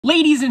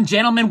Ladies and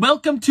gentlemen,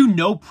 welcome to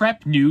No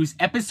Prep News,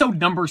 episode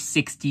number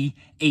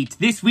 68.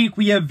 This week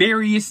we have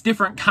various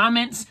different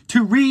comments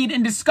to read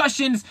and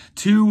discussions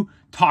to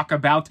talk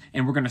about,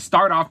 and we're going to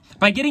start off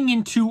by getting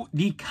into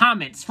the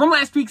comments from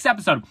last week's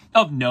episode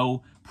of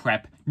No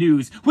Prep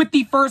News, with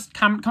the first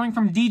comment coming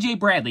from DJ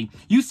Bradley.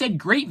 You said,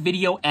 great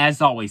video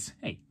as always.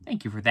 Hey,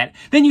 thank you for that.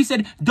 Then you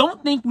said,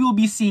 don't think we will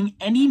be seeing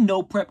any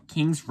No Prep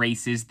Kings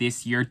races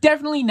this year.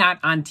 Definitely not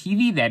on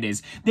TV, that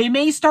is. They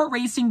may start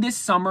racing this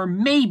summer,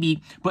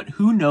 maybe, but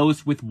who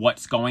knows with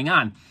what's going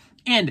on.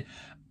 And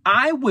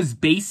I was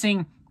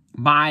basing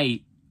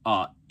my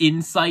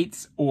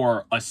insights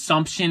or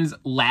assumptions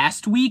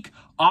last week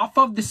off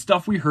of the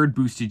stuff we heard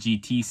Boosted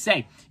GT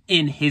say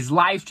in his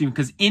live stream,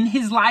 because in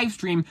his live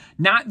stream,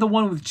 not the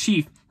one with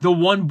Chief, the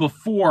one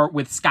before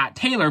with Scott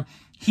Taylor,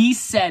 he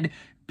said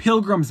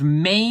Pilgrim's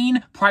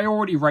main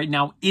priority right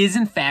now is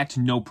in fact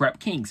No Prep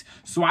Kings.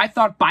 So I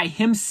thought by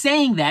him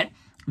saying that,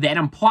 that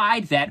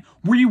implied that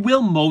we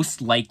will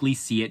most likely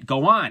see it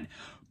go on.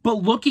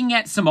 But looking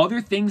at some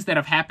other things that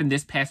have happened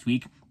this past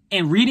week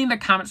and reading the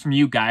comments from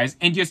you guys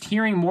and just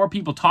hearing more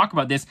people talk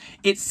about this,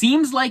 it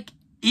seems like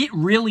it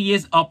really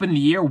is up in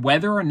the air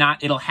whether or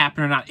not it'll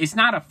happen or not. It's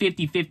not a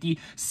 50-50,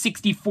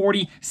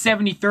 60-40,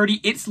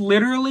 70-30. It's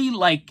literally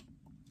like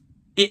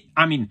it.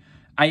 I mean,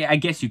 I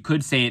guess you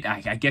could say it.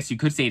 I guess you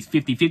could say it's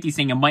 50-50,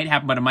 saying it might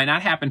happen, but it might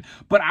not happen.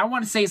 But I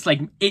want to say it's like,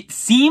 it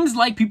seems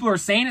like people are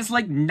saying it's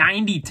like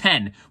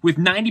 90-10, with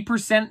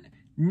 90%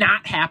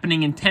 not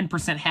happening and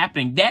 10%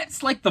 happening.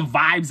 That's like the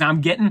vibes I'm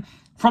getting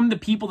from the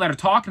people that are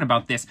talking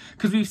about this,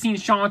 because we've seen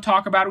Sean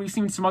talk about it. We've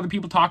seen some other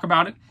people talk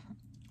about it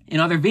in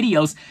other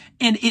videos,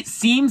 and it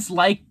seems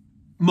like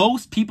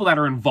most people that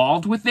are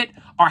involved with it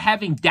are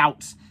having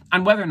doubts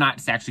on whether or not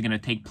it's actually going to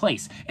take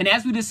place. And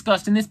as we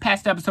discussed in this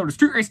past episode of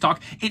Street Race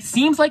Talk, it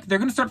seems like they're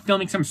going to start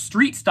filming some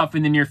street stuff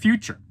in the near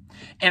future.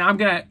 And I'm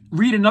going to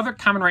read another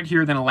comment right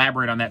here, then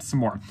elaborate on that some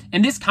more.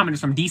 And this comment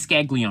is from D.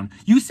 Scaglione.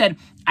 You said,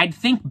 I'd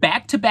think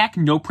back-to-back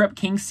No Prep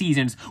King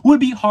seasons would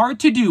be hard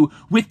to do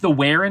with the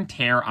wear and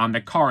tear on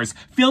the cars.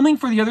 Filming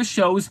for the other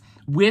shows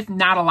with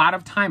not a lot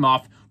of time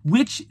off,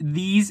 which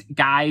these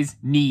guys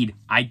need,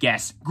 I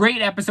guess.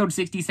 Great episode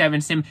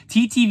 67, Sim.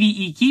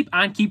 TTVE, keep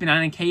on keeping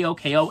on, and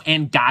KO,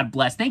 and God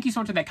bless. Thank you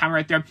so much for that comment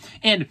right there.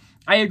 And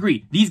I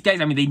agree. These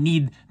guys, I mean, they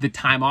need the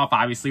time off,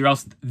 obviously, or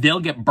else they'll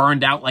get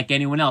burned out like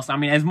anyone else. I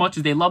mean, as much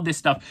as they love this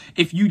stuff,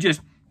 if you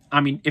just,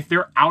 I mean, if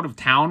they're out of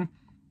town,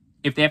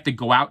 if they have to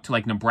go out to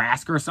like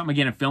Nebraska or something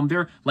again and film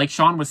there, like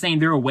Sean was saying,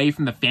 they're away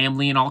from the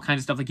family and all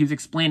kinds of stuff. Like he was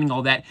explaining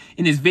all that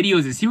in his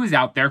videos as he was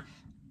out there.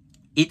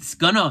 It's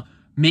gonna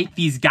make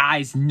these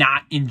guys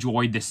not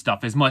enjoy this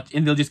stuff as much,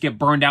 and they'll just get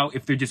burned out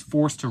if they're just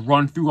forced to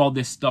run through all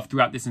this stuff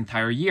throughout this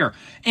entire year.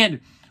 And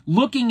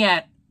looking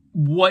at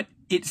what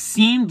it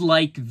seemed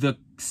like the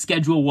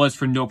schedule was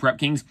for No Prep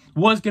Kings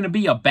was going to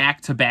be a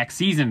back-to-back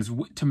seasons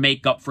to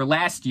make up for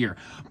last year.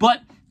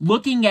 But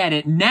looking at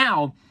it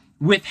now,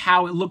 with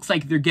how it looks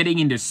like they're getting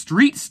into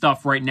street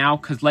stuff right now,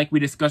 because like we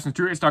discussed in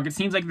Street Race Talk, it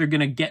seems like they're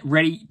going to get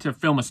ready to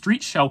film a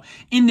street show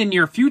in the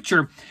near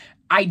future.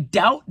 I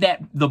doubt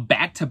that the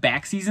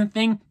back-to-back season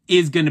thing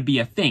is going to be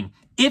a thing.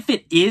 If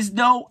it is,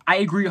 though, I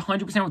agree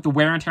 100% with the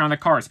wear and tear on the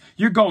cars.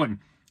 You're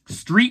going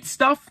street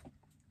stuff,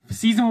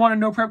 season 1 of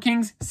No Prep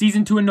Kings,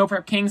 season 2 of No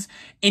Prep Kings,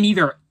 and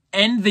either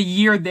end the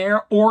year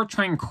there or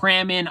try and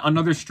cram in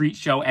another street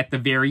show at the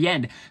very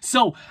end.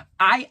 So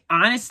I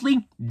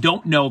honestly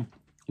don't know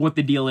what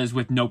the deal is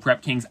with No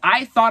Prep Kings.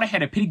 I thought I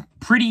had a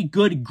pretty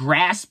good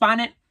grasp on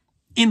it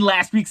in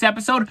last week's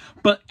episode,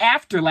 but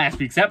after last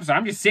week's episode,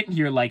 I'm just sitting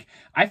here like,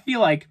 I feel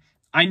like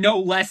I know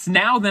less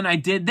now than I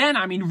did then.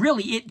 I mean,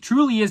 really, it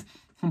truly is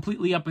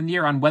completely up in the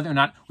air on whether or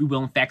not we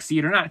will in fact see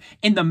it or not.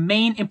 And the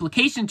main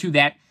implication to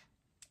that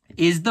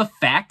is the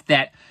fact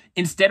that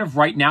instead of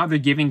right now, they're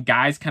giving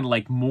guys kind of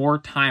like more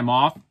time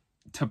off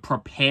to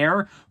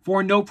prepare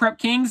for No Prep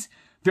Kings,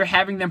 they're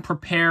having them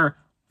prepare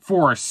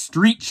for a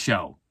street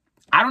show.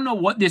 I don't know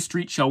what this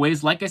street show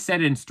is. Like I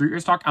said in Street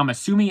Race Talk, I'm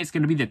assuming it's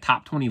going to be the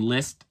top 20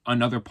 list,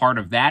 another part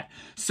of that.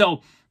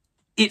 So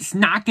it's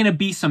not going to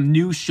be some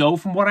new show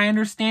from what I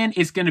understand.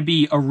 It's going to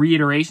be a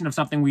reiteration of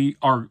something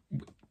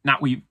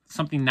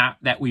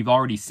that we've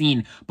already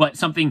seen, but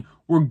something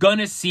we're going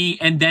to see,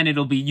 and then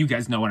it'll be, you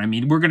guys know what I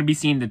mean. We're going to be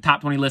seeing the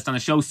top 20 list on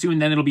the show soon,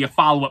 then it'll be a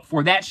follow-up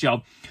for that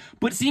show.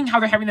 But seeing how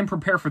they're having them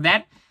prepare for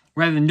that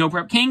rather than No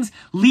Prep Kings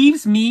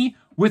leaves me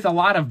with a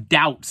lot of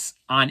doubts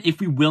on if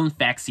we will in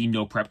fact see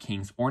No Prep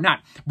Kings or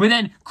not. But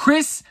then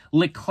Chris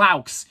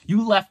Leclaux,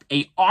 you left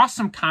a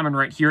awesome comment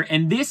right here,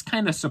 and this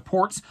kind of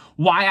supports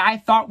why I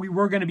thought we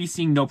were going to be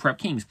seeing No Prep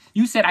Kings.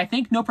 You said, I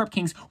think No Prep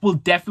Kings will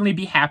definitely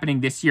be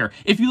happening this year.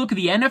 If you look at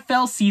the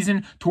NFL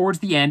season towards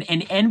the end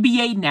and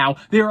NBA now,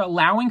 they're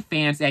allowing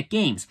fans at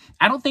games.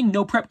 I don't think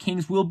No Prep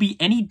Kings will be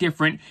any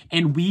different,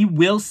 and we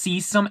will see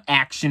some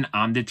action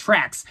on the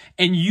tracks.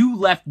 And you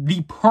left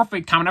the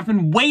perfect comment. I've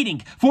been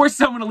waiting for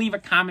someone to leave a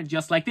comment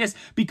just like this,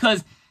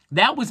 because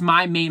that was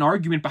my main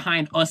argument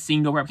behind us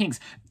seeing No Prep Kings.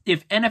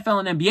 If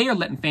NFL and NBA are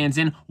letting fans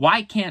in,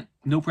 why can't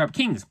No Prep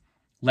Kings?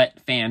 let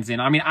fans in.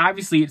 I mean,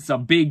 obviously, it's a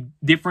big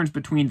difference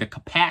between the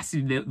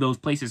capacity that those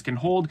places can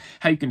hold,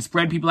 how you can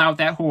spread people out,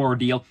 that whole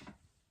ordeal.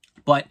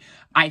 But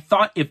I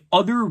thought if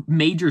other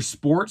major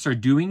sports are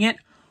doing it,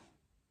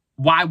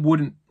 why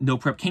wouldn't No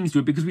Prep Kings do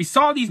it? Because we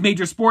saw these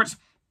major sports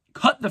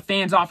cut the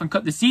fans off and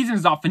cut the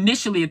seasons off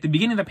initially at the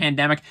beginning of the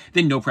pandemic,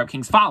 then No Prep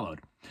Kings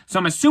followed. So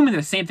I'm assuming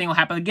the same thing will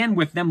happen again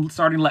with them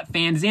starting to let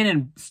fans in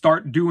and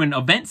start doing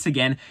events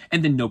again,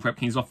 and then No Prep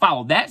Kings will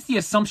follow. That's the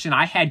assumption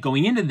I had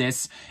going into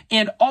this.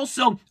 And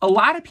also, a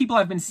lot of people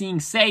I've been seeing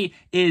say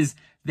is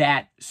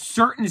that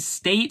certain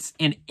states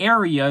and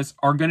areas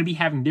are going to be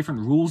having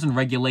different rules and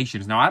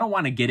regulations. Now, I don't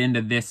want to get into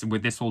this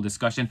with this whole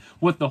discussion,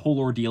 what the whole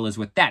ordeal is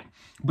with that.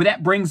 But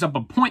that brings up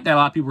a point that a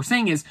lot of people are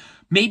saying is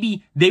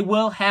maybe they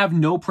will have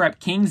No Prep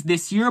Kings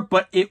this year,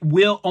 but it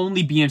will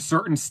only be in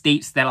certain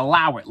states that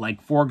allow it.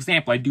 Like, for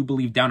example, I do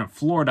believe down in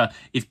Florida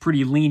is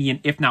pretty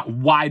lenient, if not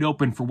wide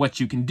open for what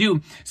you can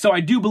do. So I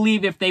do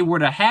believe if they were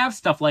to have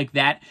stuff like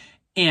that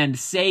and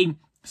say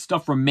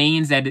stuff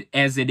remains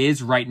as it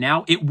is right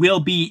now, it will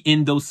be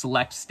in those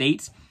select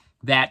states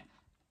that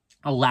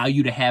allow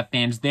you to have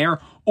fans there,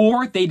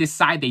 or they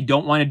decide they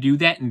don't want to do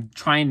that and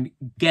try and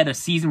get a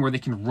season where they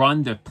can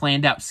run the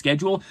planned out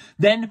schedule,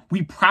 then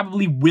we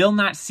probably will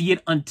not see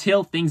it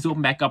until things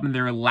open back up and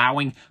they're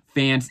allowing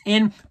fans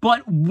in.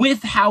 But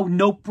with how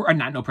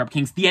not No Prep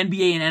Kings, the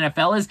NBA and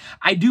NFL is,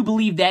 I do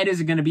believe that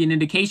is going to be an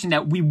indication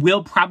that we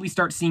will probably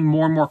start seeing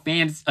more and more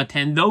fans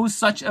attend those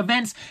such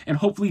events and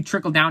hopefully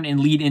trickle down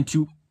and lead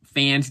into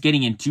fans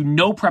getting into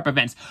no prep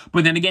events.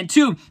 But then again,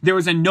 too, there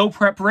was a no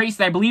prep race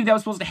that I believe that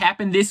was supposed to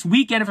happen this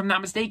weekend, if I'm not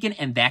mistaken,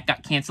 and that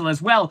got canceled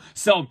as well.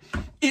 So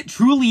it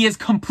truly is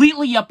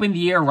completely up in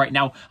the air right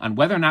now on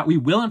whether or not we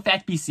will in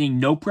fact be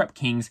seeing No Prep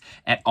Kings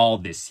at all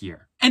this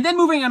year. And then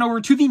moving on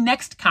over to the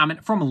next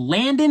comment from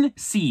Landon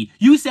C.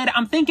 You said,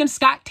 I'm thinking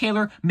Scott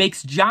Taylor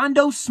makes John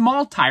Doe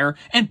small tire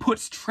and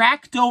puts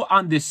Track Doe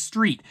on the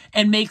street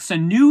and makes a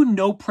new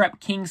No Prep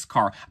Kings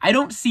car. I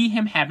don't see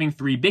him having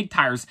 3 big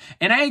tires.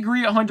 And I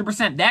agree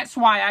 100%. That's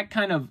why I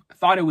kind of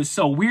thought it was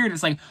so weird.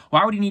 It's like,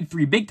 why would he need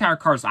 3 big tire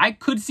cars? I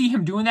could see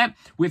him doing that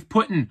with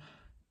putting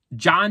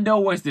John Doe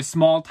was the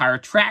small tire,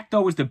 Track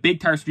Doe was the big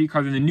tire street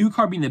car, and the new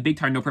car being the big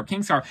tire No Prep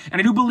Kings car.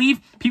 And I do believe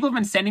people have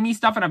been sending me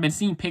stuff and I've been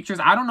seeing pictures.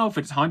 I don't know if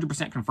it's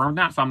 100% confirmed or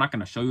not, so I'm not going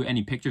to show you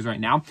any pictures right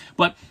now.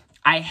 But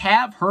I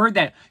have heard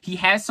that he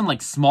has some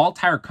like small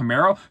tire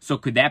Camaro, so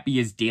could that be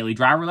his daily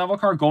driver level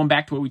car? Going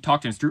back to what we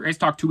talked in Street Race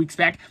Talk 2 weeks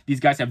back,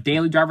 these guys have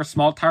daily driver,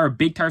 small tire,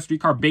 big tire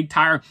street car, big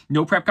tire,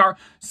 no prep car.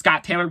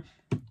 Scott Taylor,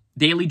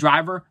 daily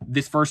driver,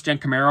 this first gen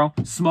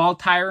Camaro, small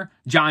tire,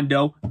 John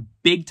Doe,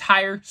 big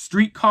tire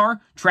street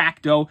car,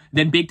 Track Doe,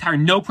 then big tire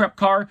no prep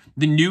car,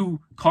 the new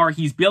car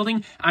he's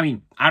building. I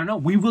mean, I don't know.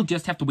 We will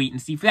just have to wait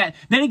and see for that.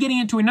 Then getting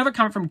into another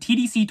comment from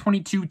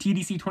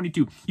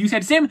TDC22. You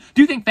said, Sim,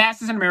 do you think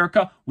Fastest in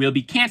America will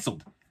be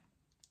canceled?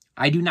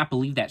 I do not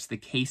believe that's the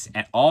case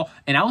at all.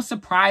 And I was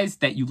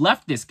surprised that you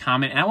left this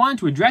comment, and I wanted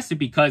to address it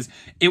because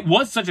it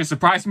was such a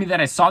surprise to me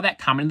that I saw that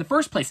comment in the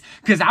first place.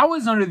 Because I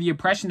was under the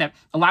impression that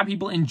a lot of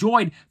people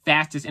enjoyed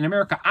Fastest in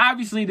America.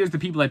 Obviously, there's the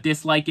people that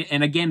dislike it.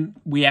 And again,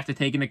 we have to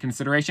take into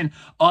consideration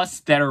us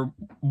that are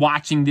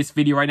watching this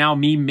video right now,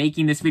 me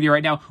making this video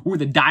right now. We're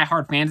the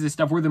diehard fans of this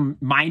stuff. We're the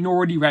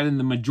minority rather than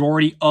the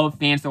majority of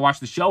fans that watch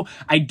the show.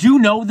 I do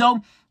know,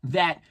 though,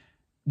 that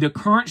the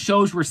current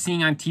shows we're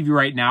seeing on TV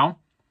right now,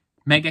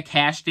 Mega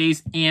Cash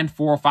Days and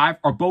 405,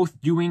 are both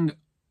doing,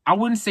 I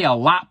wouldn't say a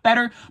lot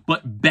better,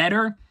 but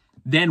better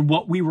than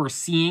what we were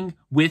seeing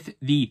with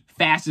the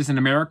Fastest in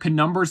America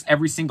numbers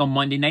every single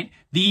Monday night.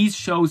 These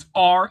shows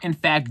are, in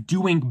fact,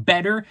 doing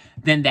better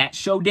than that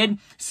show did.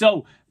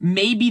 So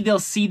maybe they'll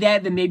see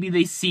that, then maybe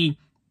they see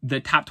the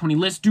top 20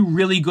 list do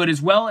really good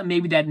as well, and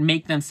maybe that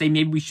make them say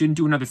maybe we shouldn't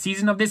do another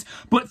season of this.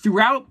 But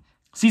throughout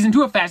Season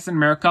 2 of Fastest in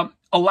America,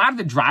 a lot of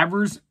the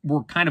drivers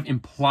were kind of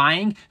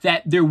implying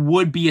that there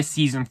would be a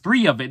Season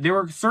 3 of it. There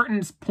were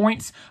certain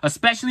points,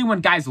 especially when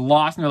guys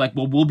lost, and they're like,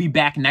 well, we'll be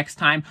back next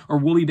time, or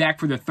we'll be back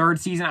for the 3rd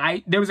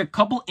season. There was a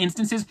couple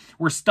instances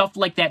where stuff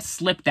like that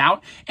slipped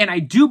out, and I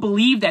do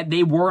believe that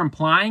they were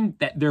implying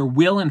that there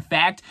will, in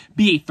fact,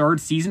 be a 3rd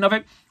season of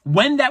it.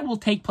 When that will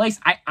take place,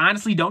 I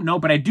honestly don't know,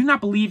 but I do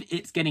not believe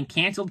it's getting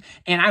canceled,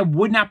 and I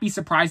would not be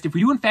surprised if we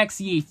do in fact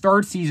see a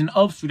 3rd season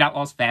of Street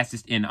Outlaws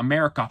Fastest in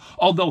America.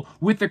 Although,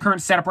 with the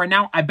current setup right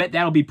now, I bet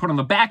that'll be put on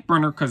the back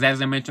burner, because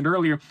as I mentioned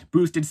earlier,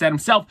 Boosted said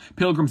himself,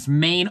 Pilgrim's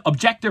main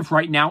objective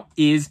right now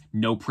is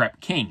No Prep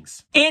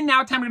Kings. And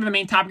now time to go to the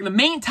main topic. The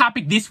main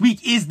topic this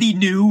week is the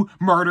new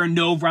Murder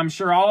Nova. I'm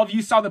sure all of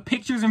you saw the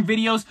pictures and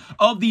videos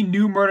of the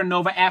new Murder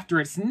Nova after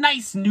its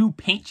nice new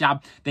paint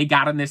job they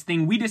got on this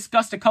thing. We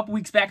discussed a couple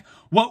weeks back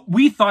what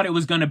we thought it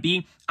was going to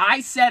be.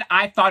 I said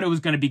I thought it was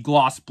going to be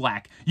gloss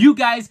black. You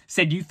guys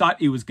said you thought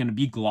it was going to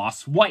be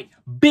gloss white.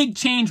 Big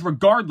change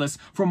regardless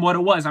from what it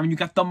was. I mean, you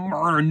got the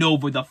Murder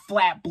Nova, the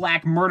flat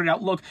black murdered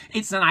out look.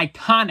 It's an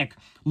iconic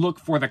look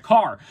for the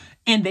car.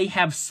 And they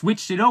have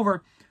switched it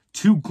over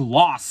to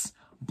gloss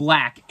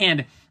black.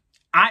 And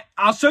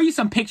I'll show you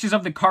some pictures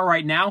of the car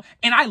right now,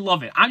 and I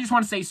love it. I just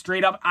want to say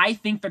straight up, I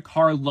think the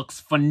car looks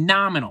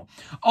phenomenal.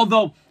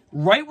 Although,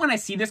 right when I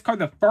see this car,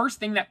 the first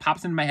thing that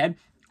pops into my head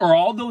are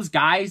all those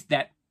guys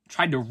that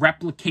tried to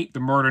replicate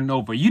the Murder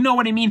Nova. You know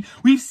what I mean?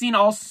 We've seen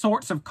all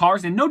sorts of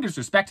cars, and no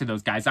disrespect to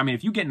those guys. I mean,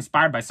 if you get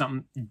inspired by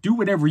something, do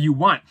whatever you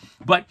want.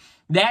 But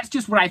that's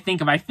just what I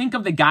think of. I think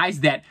of the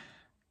guys that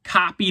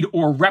copied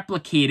or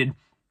replicated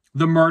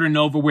the Murder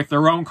Nova with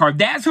their own car.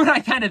 That's what I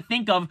kind of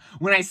think of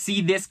when I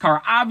see this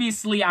car.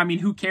 Obviously, I mean,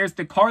 who cares?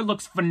 The car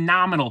looks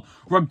phenomenal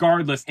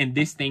regardless, and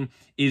this thing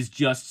is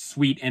just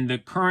sweet. And the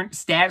current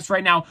status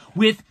right now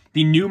with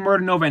the new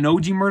Murder Nova and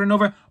OG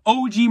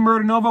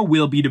Murder Nova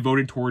will be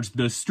devoted towards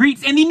the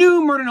streets, and the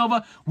new Murder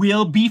Nova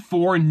will be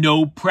for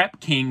no prep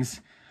kings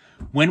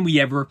when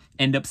we ever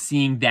end up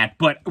seeing that.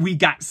 But we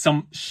got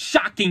some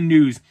shocking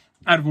news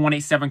out of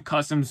 187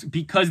 Customs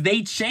because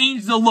they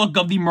changed the look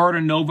of the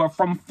Murder Nova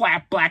from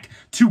flat black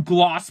to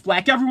gloss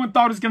black. Everyone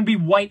thought it was going to be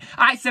white.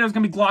 I said it was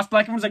going to be gloss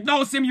black. Everyone's like,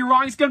 no, Sim, you're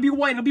wrong. It's going to be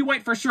white. It'll be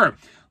white for sure.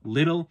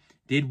 Little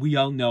did we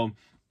all know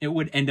it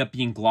would end up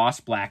being gloss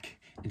black,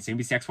 and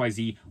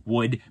XYZ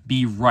would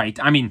be right.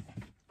 I mean,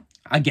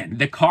 again,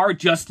 the car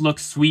just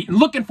looks sweet, and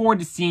looking forward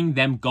to seeing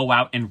them go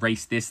out and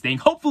race this thing,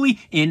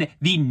 hopefully in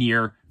the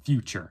near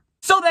future.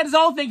 So that is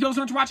all. Thank you all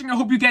so much for watching. I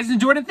hope you guys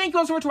enjoyed it. Thank you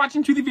all so much for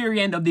watching to the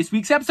very end of this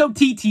week's episode,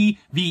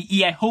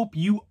 TTVE. I hope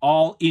you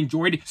all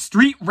enjoyed.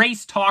 Street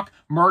Race Talk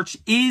merch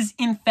is,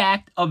 in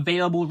fact,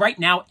 available right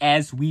now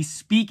as we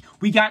speak.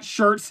 We got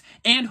shirts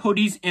and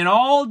hoodies in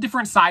all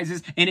different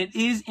sizes, and it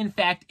is, in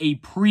fact, a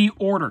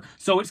pre-order.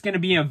 So it's going to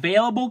be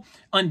available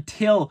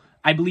until,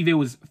 I believe it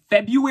was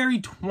February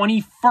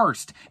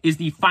 21st is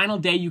the final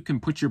day you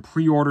can put your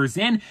pre-orders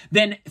in.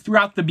 Then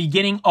throughout the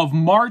beginning of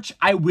March,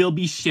 I will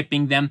be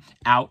shipping them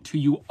out to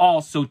you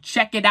all. So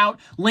check it out.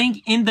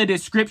 Link in the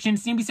description,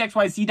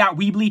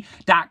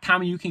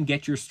 cmbcxyz.weebly.com, and you can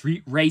get your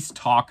Street Race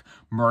Talk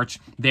merch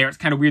there. It's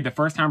kind of weird. The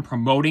first time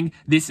promoting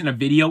this in a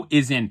video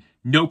is in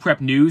No Prep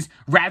News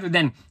rather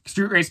than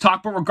Street Race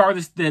Talk, but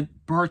regardless, the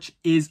merch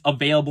is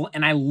available,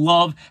 and I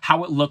love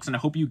how it looks, and I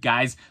hope you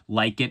guys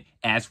like it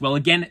as well.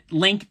 Again,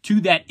 link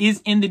to that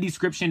is in the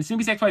description,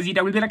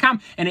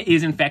 cmbcxyz.weebly.com, and it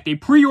is, in fact, a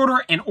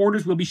pre-order, and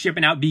orders will be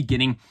shipping out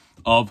beginning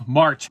of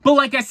March. But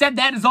like I said,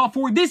 that is all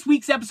for this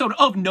week's episode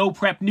of No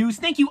Prep News.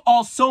 Thank you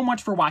all so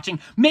much for watching.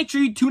 Make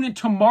sure you tune in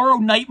tomorrow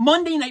night,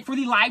 Monday night, for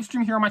the live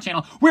stream here on my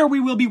channel, where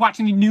we will be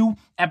watching the new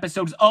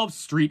episodes of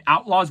Street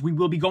Outlaws. We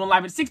will be going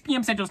live at 6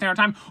 p.m. Central Standard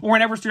Time, or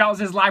whenever Street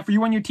Outlaws is live for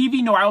you on your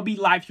TV. No, I will be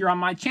live here on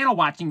my channel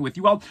watching with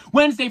you all.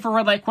 Wednesday for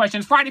Red Light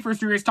Questions, Friday for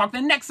Street Race Talk,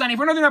 then next Sunday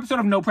for another episode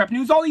of No Prep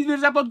News. All these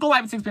videos upload go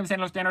live at 6 p.m.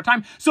 Central Standard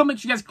Time, so make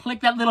sure you guys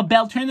click that little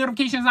bell, turn the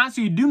notifications on so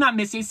you do not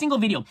miss a single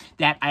video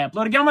that I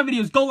upload. Again, all my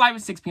videos go live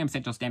at 6 p.m.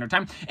 Central Standard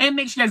Time. And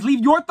make sure you guys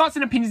leave your thoughts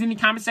and opinions in the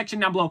comment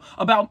section down below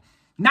about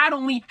not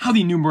only how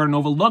the new Murder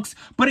Nova looks,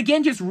 but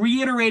again, just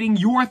reiterating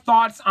your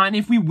thoughts on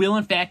if we will,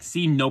 in fact,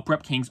 see No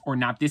Prep Kings or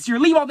not this year.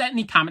 Leave all that in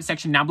the comment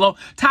section down below.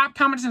 Top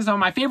comments and some of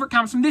my favorite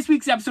comments from this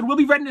week's episode will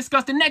be read and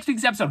discussed in next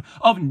week's episode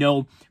of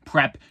No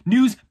Prep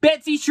News.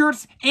 Betsy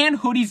shirts and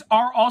hoodies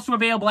are also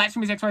available at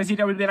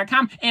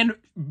xyz.com, and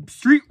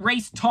Street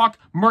Race Talk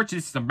merch,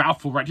 this is a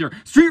mouthful right here,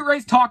 Street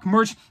Race Talk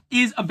merch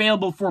is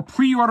available for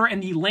pre-order,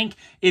 and the link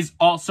is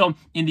also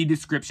in the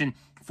description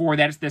for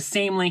that. It's the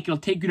same link. It'll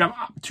take you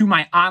to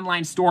my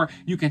online store.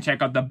 You can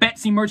check out the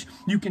Betsy merch.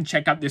 You can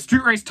check out the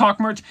Street Race Talk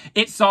merch.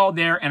 It's all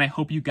there, and I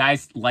hope you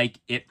guys like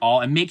it all.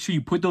 And make sure you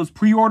put those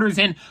pre-orders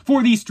in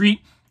for the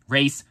Street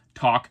Race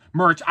Talk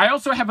merch. I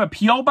also have a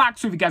P.O.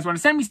 box, so if you guys want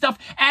to send me stuff,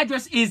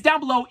 address is down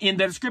below in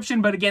the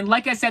description. But again,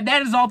 like I said,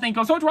 that is all. Thank you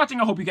all so much for watching.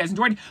 I hope you guys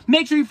enjoyed.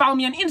 Make sure you follow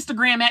me on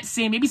Instagram at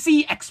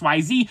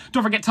SimABCXYZ.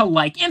 Don't forget to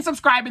like and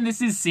subscribe. And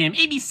this is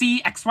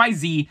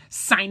SimABCXYZ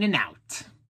signing out.